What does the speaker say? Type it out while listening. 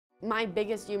My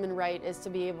biggest human right is to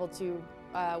be able to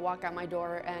walk out my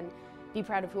door and be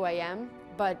proud of who I am,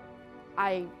 but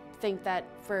I think that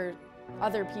for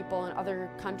other people in other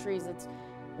countries, it's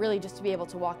really just to be able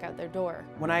to walk out their door.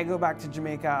 When I go back to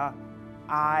Jamaica,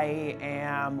 I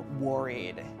am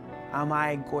worried. Am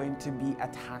I going to be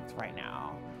attacked right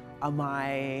now?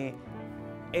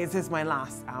 Is this my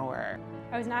last hour?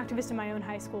 I was an activist in my own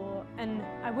high school, and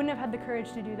I wouldn't have had the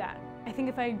courage to do that. I think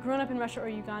if I had grown up in Russia or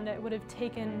Uganda, it would have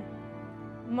taken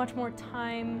much more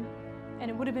time, and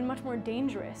it would have been much more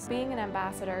dangerous. Being an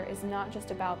ambassador is not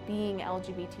just about being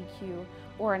LGBTQ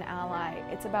or an ally,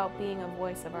 it's about being a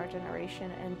voice of our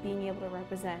generation and being able to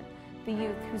represent the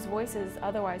youth whose voices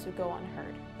otherwise would go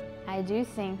unheard. I do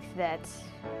think that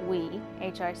we,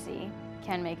 HRC,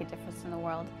 can make a difference in the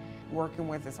world. Working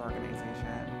with this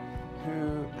organization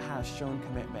who has shown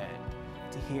commitment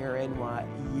to hearing what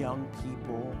young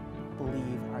people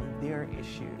believe are their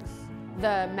issues.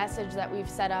 The message that we've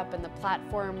set up and the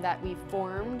platform that we've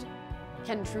formed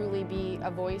can truly be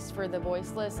a voice for the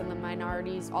voiceless and the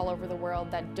minorities all over the world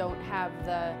that don't have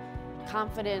the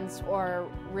confidence or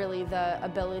really the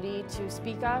ability to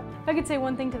speak up. If I could say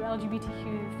one thing to the LGBT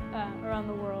youth around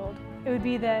the world, it would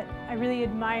be that I really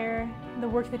admire the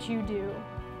work that you do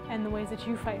and the ways that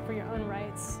you fight for your own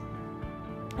rights.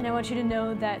 And I want you to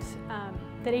know that,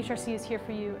 that HRC is here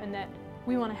for you and that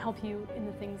we want to help you in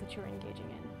the things that you're engaging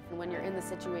in. And when you're in the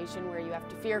situation where you have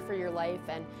to fear for your life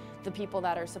and the people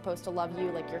that are supposed to love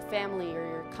you, like your family or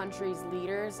your country's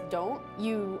leaders, don't,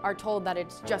 you are told that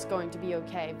it's just going to be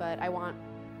okay. But I want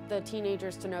the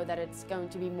teenagers to know that it's going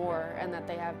to be more and that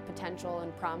they have potential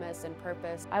and promise and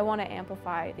purpose. I want to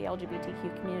amplify the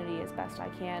LGBTQ community as best I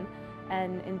can,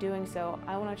 and in doing so,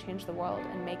 I want to change the world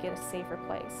and make it a safer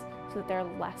place so that there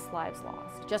are less lives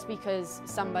lost. Just because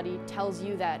somebody tells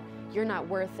you that you're not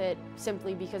worth it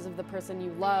simply because of the person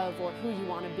you love or who you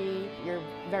want to be, you're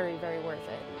very, very worth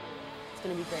it. It's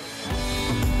going to be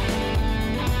great.